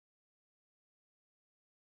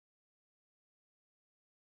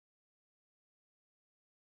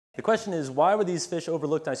The question is, why were these fish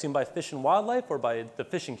overlooked, I assume, by Fish and Wildlife or by the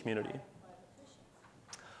fishing community?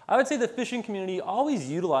 I would say the fishing community always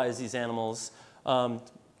utilized these animals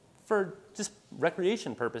for just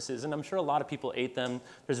recreation purposes, and I'm sure a lot of people ate them.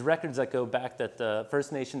 There's records that go back that the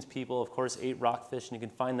First Nations people, of course, ate rockfish, and you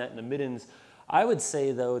can find that in the middens. I would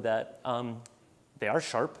say, though, that they are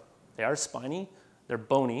sharp, they are spiny, they're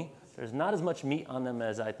bony. There's not as much meat on them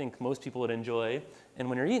as I think most people would enjoy, and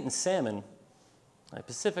when you're eating salmon, like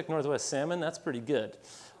Pacific Northwest salmon, that's pretty good.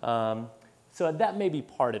 So that may be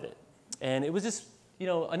part of it. And it was just, you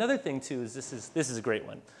know, another thing too is this is a great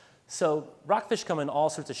one. So rockfish come in all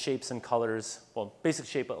sorts of shapes and colors, well, basic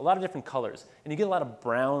shape, but a lot of different colors. And you get a lot of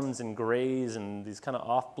browns and grays and these kind of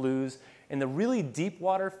off blues. And the really deep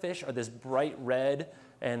water fish are this bright red,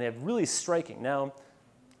 and they're really striking. Now,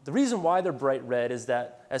 the reason why they're bright red is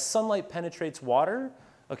that as sunlight penetrates water,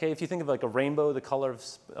 okay, if you think of like a rainbow, the color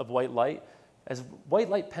of white light, as white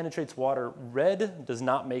light penetrates water, red does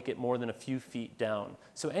not make it more than a few feet down.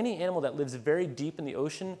 So any animal that lives very deep in the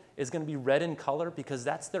ocean is going to be red in color because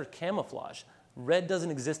that's their camouflage. Red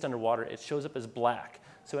doesn't exist underwater. It shows up as black.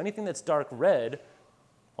 So anything that's dark red,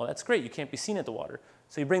 well, that's great. You can't be seen at the water.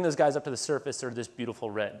 So you bring those guys up to the surface, they're this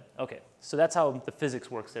beautiful red. Okay, so that's how the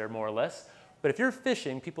physics works there, more or less. But if you're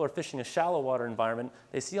fishing, people are fishing a shallow water environment,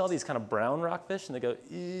 they see all these kind of brown rockfish and they go,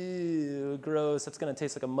 ew, gross, that's going to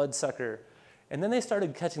taste like a mudsucker. And then they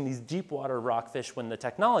started catching these deep water rockfish when the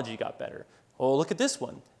technology got better. Oh, look at this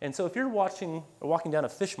one. And so if you're walking down a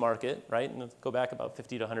fish market, right, and let's go back about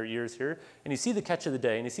 50 to 100 years here, and you see the catch of the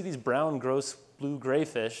day, and you see these brown, gross, blue-gray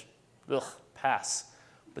fish, ugh, pass.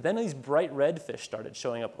 But then these bright red fish started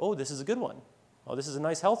showing up. Oh, this is a good one. Oh, this is a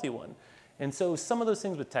nice, healthy one. And so some of those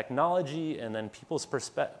things with technology and then people's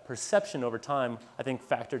perception over time, I think,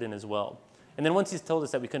 factored in as well. And then once he's told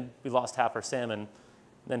us that we lost half our salmon,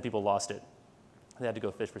 then people lost it. They had to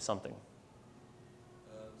go fish for something.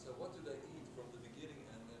 So what do they eat from the beginning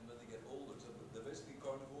and then when they get older? So they're basically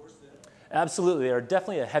carnivores then? Absolutely. They are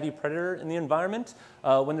definitely a heavy predator in the environment.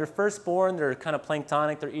 When they're first born, they're kind of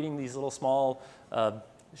planktonic. They're eating these little small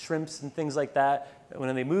shrimps and things like that.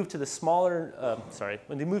 When they move to the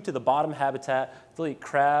when they move to the bottom habitat, they'll eat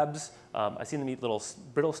crabs. I've seen them eat little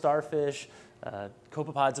brittle starfish,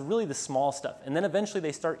 copepods, really the small stuff. And then eventually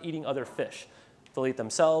they start eating other fish. They'll eat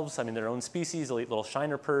themselves, I mean their own species. They'll eat little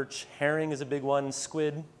shiner perch. Herring is a big one,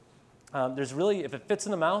 squid. There's really, if it fits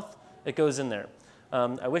in the mouth, it goes in there.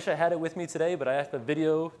 I wish I had it with me today, but I have a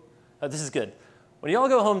video. This is good. When you all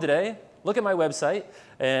go home today, look at my website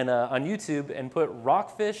and on YouTube and put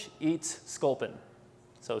rockfish eats sculpin.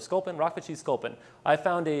 So sculpin, rockfish eats sculpin. I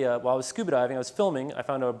found while I was scuba diving, I was filming, I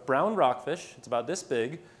found a brown rockfish. It's about this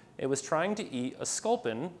big. It was trying to eat a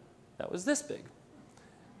sculpin that was this big.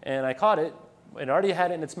 And I caught it. It already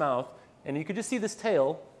had it in its mouth, and you could just see this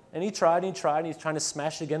tail, and he tried, and he's trying to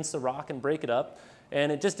smash it against the rock and break it up, and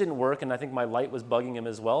it just didn't work, and I think my light was bugging him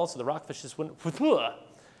as well, so the rockfish just went,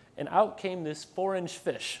 and out came this 4-inch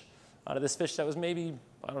fish out of this fish that was maybe,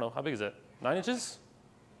 I don't know, how big is it, 9 inches?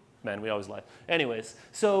 Man, we always lie. Anyways,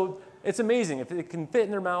 so it's amazing. If it can fit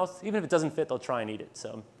in their mouth, even if it doesn't fit, they'll try and eat it,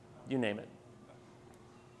 so you name it.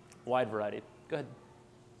 Wide variety. Go ahead.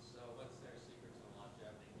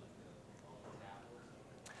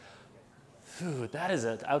 Ooh, that is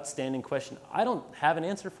an outstanding question. I don't have an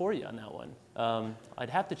answer for you on that one.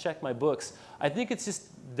 I'd have to check my books. I think it's just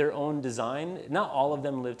their own design. Not all of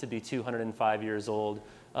them live to be 205 years old.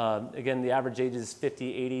 Again, the average age is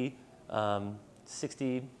 50, 80,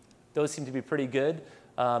 60. Those seem to be pretty good.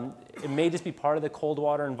 It may just be part of the cold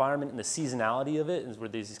water environment and the seasonality of it, is where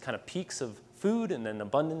there's these kind of peaks of food and then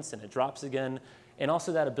abundance and it drops again. And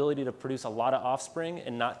also that ability to produce a lot of offspring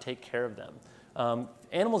and not take care of them.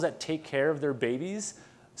 Animals that take care of their babies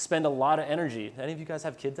spend a lot of energy. Any of you guys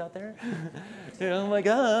have kids out there? Oh my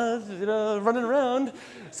gosh, running around.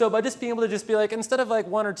 So by just being able to just be like, instead of like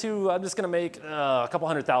 1 or 2, I'm just going to make a couple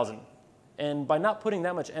 100,000. And by not putting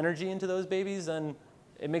that much energy into those babies, then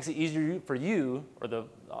it makes it easier for you or the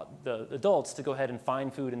adults to go ahead and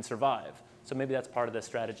find food and survive. So maybe that's part of the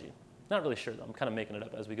strategy. Not really sure though. I'm kind of making it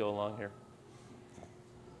up as we go along here.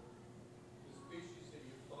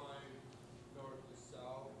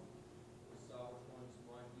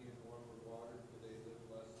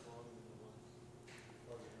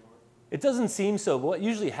 It doesn't seem so, but what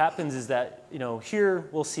usually happens is that, here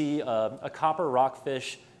we'll see a copper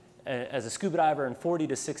rockfish as a scuba diver in 40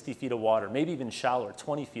 to 60 feet of water, maybe even shallower,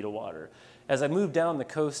 20 feet of water. As I move down the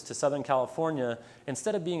coast to Southern California,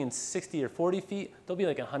 instead of being in 60 or 40 feet, they'll be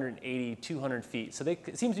like 180, 200 feet. So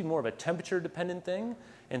it seems to be more of a temperature dependent thing,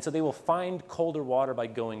 and so they will find colder water by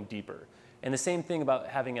going deeper. And the same thing about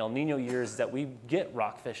having El Nino years is that we get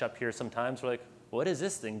rockfish up here sometimes. We're like, what is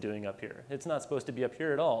this thing doing up here? It's not supposed to be up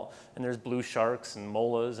here at all. And there's blue sharks and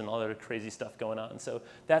molas and all that crazy stuff going on. So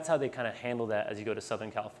that's how they kind of handle that as you go to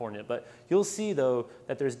Southern California. But you'll see, though,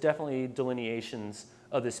 that there's definitely delineations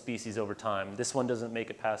of the species over time. This one doesn't make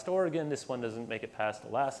it past Oregon. This one doesn't make it past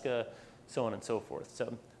Alaska, so on and so forth.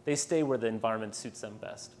 So they stay where the environment suits them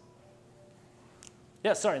best.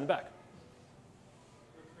 Yeah, sorry, in the back.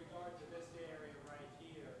 With regard to this area right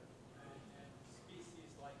here, and species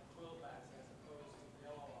like quillbacks as opposed to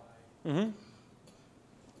yellow-eye, Mm-hmm.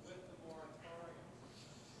 with the moratorium,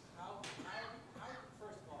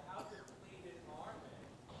 first of all, how depleted are they?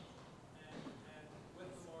 And with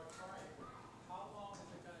the moratorium, how long is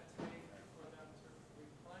it going to take for them to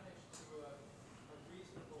replenish to a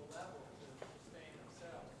reasonable level to sustain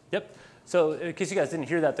themselves? Yep. So in case you guys didn't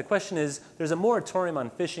hear that, the question is, there's a moratorium on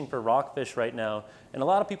fishing for rockfish right now. And a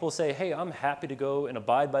lot of people say, hey, I'm happy to go and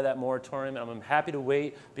abide by that moratorium. And I'm happy to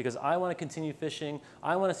wait because I want to continue fishing.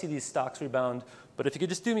 I want to see these stocks rebound. But if you could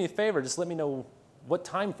just do me a favor, just let me know what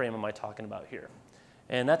time frame am I talking about here?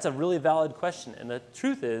 And that's a really valid question. And the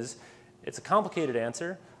truth is, it's a complicated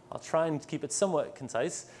answer. I'll try and keep it somewhat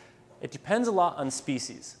concise. It depends a lot on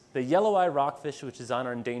species. The yellow-eye rockfish, which is on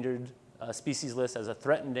our endangered species list as a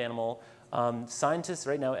threatened animal, scientists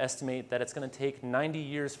right now estimate that it's going to take 90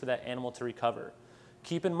 years for that animal to recover.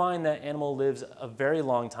 Keep in mind that animal lives a very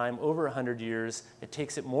long time, over 100 years. It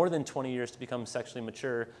takes it more than 20 years to become sexually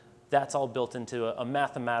mature. That's all built into a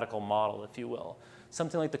mathematical model, if you will.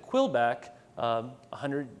 Something like the quillback,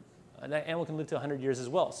 that animal can live to 100 years as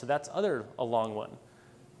well. So that's a long one.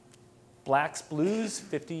 Blacks, blues,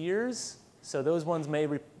 50 years. So those ones may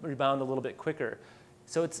rebound a little bit quicker.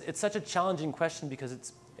 So it's such a challenging question because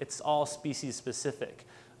it's all species specific.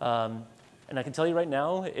 And I can tell you right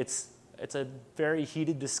now, it's a very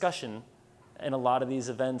heated discussion in a lot of these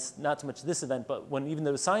events, not so much this event, but when even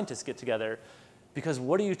those scientists get together, because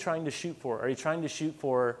what are you trying to shoot for? Are you trying to shoot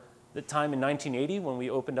for the time in 1980 when we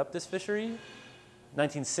opened up this fishery?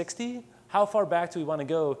 1960? How far back do we want to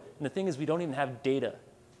go? And the thing is, we don't even have data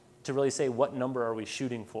to really say what number are we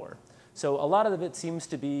shooting for. So a lot of it seems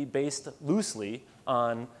to be based loosely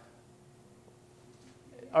on,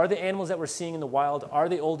 are the animals that we're seeing in the wild, are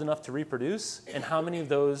they old enough to reproduce? And how many of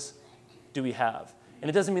those do we have? And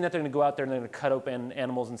it doesn't mean that they're going to go out there and they're going to cut open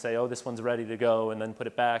animals and say, oh, this one's ready to go, and then put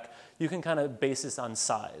it back. You can kind of base this on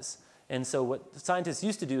size. And so what scientists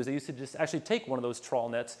used to do is they used to just actually take one of those trawl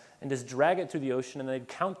nets and just drag it through the ocean, and they'd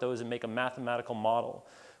count those and make a mathematical model.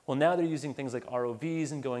 Well, now they're using things like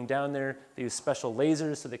ROVs and going down there. They use special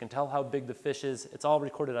lasers so they can tell how big the fish is. It's all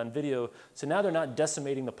recorded on video. So now they're not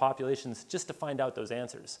decimating the populations just to find out those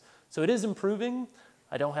answers. So it is improving.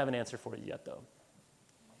 I don't have an answer for it yet, though.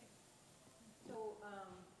 So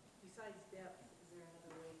besides depth, is there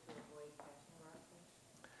another way to avoid catching rockfish?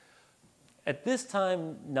 At this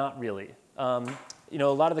time, not really. You know,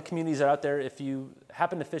 a lot of the communities that are out there, if you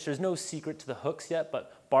happen to fish, there's no secret to the hooks yet,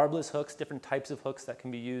 but barbless hooks, different types of hooks that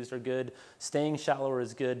can be used are good. Staying shallower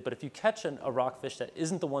is good, but if you catch a rockfish that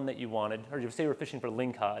isn't the one that you wanted, or you say we're fishing for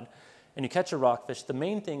lingcod, and you catch a rockfish, the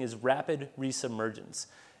main thing is rapid resubmergence.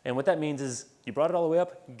 And what that means is you brought it all the way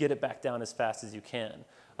up, get it back down as fast as you can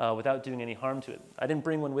without doing any harm to it. I didn't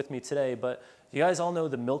bring one with me today, but you guys all know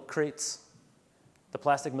the milk crates, the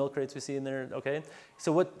plastic milk crates we see in there, okay?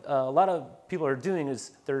 So what a lot of people are doing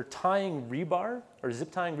is they're tying rebar or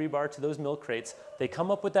zip tying rebar to those milk crates. They come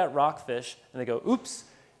up with that rockfish and they go, oops,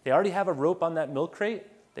 they already have a rope on that milk crate.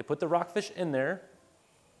 They put the rockfish in there,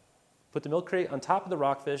 put the milk crate on top of the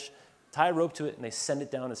rockfish, tie a rope to it, and they send it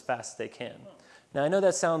down as fast as they can. Now I know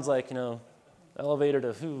that sounds like, you know, elevator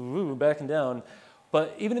to back and down,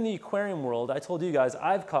 but even in the aquarium world, I told you guys,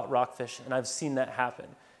 I've caught rockfish and I've seen that happen.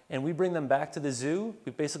 And we bring them back to the zoo.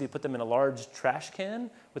 We basically put them in a large trash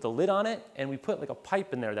can with a lid on it, and we put like a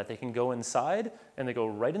pipe in there that they can go inside, and they go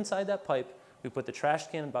right inside that pipe. We put the trash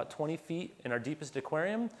can about 20 feet in our deepest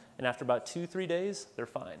aquarium, and after about 2-3 days, they're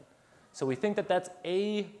fine. So we think that that's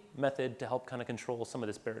a method to help kind of control some of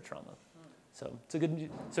this barotrauma. So it's a good.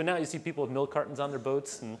 So now you see people with milk cartons on their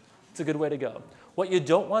boats, and it's a good way to go. What you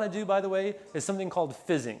don't want to do, by the way, is something called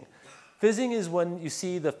fizzing. Fizzing is when you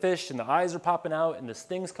see the fish and the eyes are popping out and this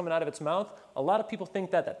thing's coming out of its mouth. A lot of people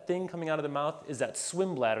think that that thing coming out of the mouth is that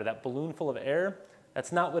swim bladder, that balloon full of air.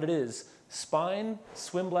 That's not what it is. Spine,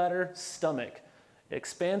 swim bladder, stomach. It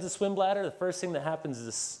expands the swim bladder. The first thing that happens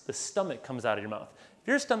is the stomach comes out of your mouth. If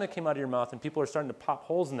your stomach came out of your mouth and people are starting to pop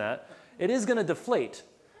holes in that, it is going to deflate.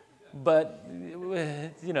 But,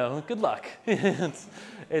 you know, good luck.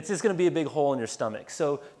 It's just going to be a big hole in your stomach.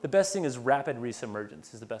 So the best thing is rapid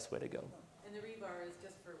resubmergence is the best way to go. And the rebar is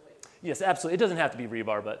just for weight? Yes, absolutely. It doesn't have to be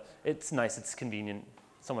rebar, but it's nice, it's convenient.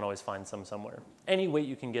 Someone always finds some somewhere. Any weight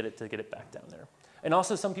you can get it to get it back down there. And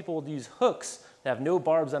also some people will use hooks that have no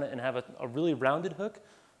barbs on it and have a really rounded hook.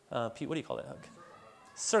 Pete, what do you call that hook?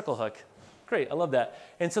 Circle hook. Great, I love that.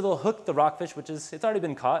 And so they'll hook the rockfish, which is, it's already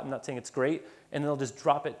been caught, I'm not saying it's great, and they'll just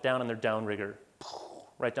drop it down on their downrigger,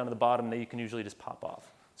 right down to the bottom that you can usually just pop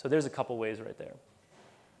off. So there's a couple ways right there.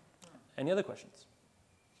 Any other questions?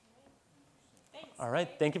 Thanks. All right,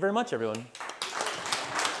 thank you very much, everyone.